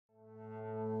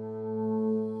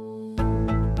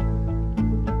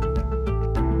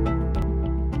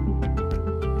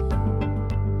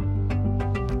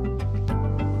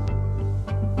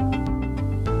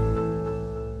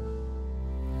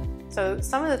So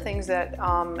some of the things that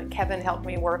Kevin helped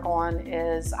me work on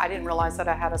is I didn't realize that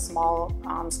I had a small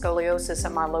scoliosis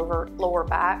in my lower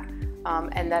back,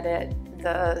 and that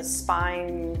the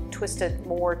spine twisted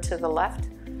more to the left,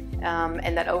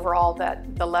 and that overall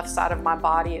that the left side of my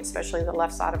body, especially the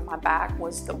left side of my back,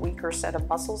 was the weaker set of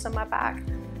muscles in my back.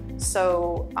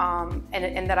 So,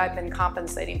 and that I've been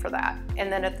compensating for that.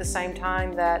 And then at the same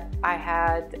time that I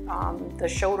had the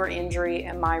shoulder injury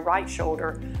in my right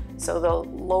shoulder. So the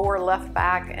lower left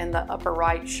back and the upper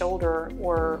right shoulder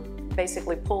were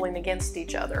basically pulling against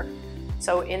each other.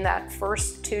 So in that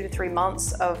first 2 to 3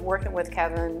 months of working with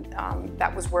Kevin,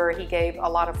 that was where he gave a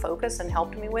lot of focus and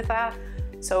helped me with that.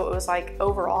 So it was like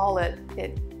overall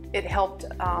it helped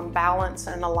balance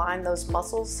and align those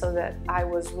muscles so that I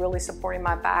was really supporting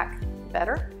my back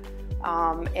better.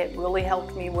 It really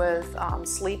helped me with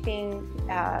sleeping,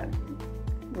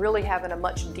 really having a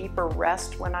much deeper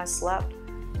rest when I slept,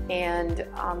 and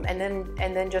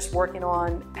then just working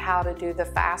on how to do the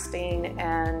fasting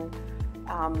and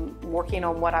working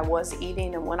on what I was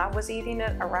eating and when I was eating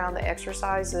it around the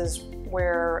exercises,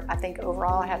 where I think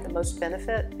overall I had the most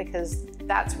benefit, because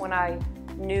that's when I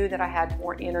knew that I had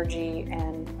more energy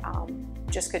and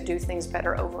just could do things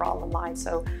better overall in life.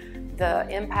 So the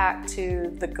impact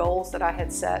to the goals that I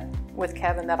had set with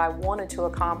Kevin that I wanted to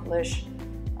accomplish,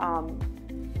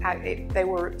 they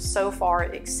were so far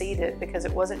exceeded, because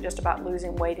it wasn't just about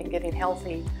losing weight and getting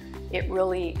healthy. It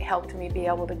really helped me be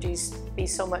able to be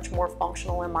so much more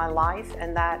functional in my life,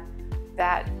 and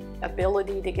that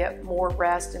ability to get more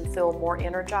rest and feel more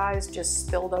energized just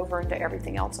spilled over into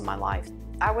everything else in my life.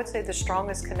 I would say the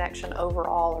strongest connection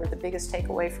overall, or the biggest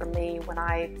takeaway for me when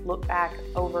I look back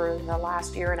over the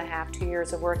last 1.5 to 2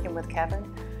 years of working with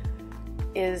Kevin,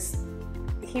 is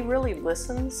he really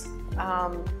listens.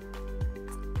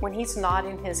 When he's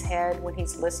nodding his head, when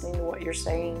he's listening to what you're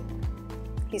saying,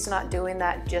 he's not doing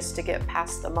that just to get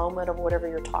past the moment of whatever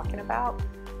you're talking about.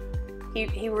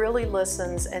 He really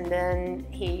listens, and then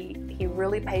he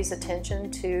really pays attention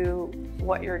to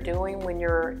what you're doing when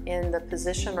you're in the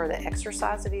position or the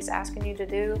exercise that he's asking you to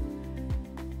do.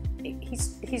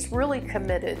 He's really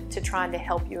committed to trying to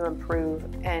help you improve,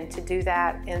 and to do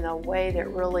that in a way that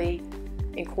really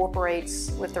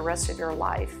incorporates with the rest of your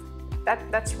life.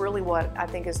 That's really what I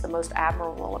think is the most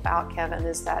admirable about Kevin,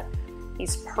 is that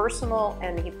he's personal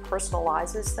and he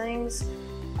personalizes things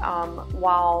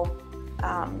while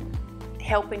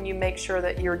helping you make sure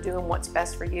that you're doing what's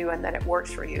best for you and that it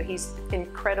works for you. He's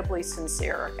incredibly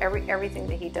sincere. Everything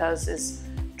that he does is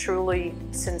truly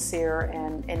sincere,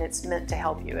 and it's meant to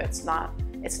help you. It's not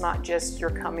just you're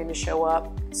coming to show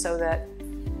up so that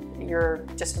you're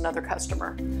just another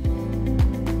customer.